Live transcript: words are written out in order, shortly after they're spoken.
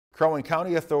Crow Wing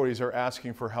County authorities are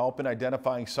asking for help in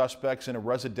identifying suspects in a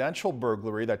residential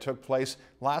burglary that took place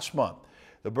last month.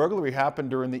 The burglary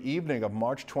happened during the evening of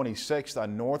March 26th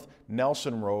on North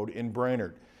Nelson Road in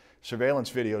Brainerd. Surveillance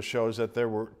video shows that there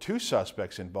were two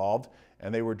suspects involved,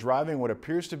 and they were driving what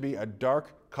appears to be a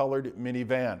dark-colored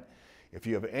minivan. If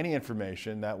you have any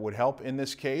information that would help in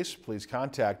this case, please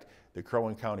contact the Crow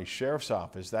Wing County Sheriff's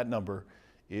Office. That number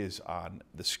is on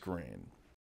the screen.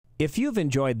 If you've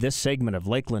enjoyed this segment of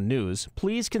Lakeland News,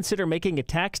 please consider making a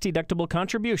tax-deductible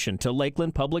contribution to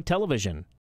Lakeland Public Television.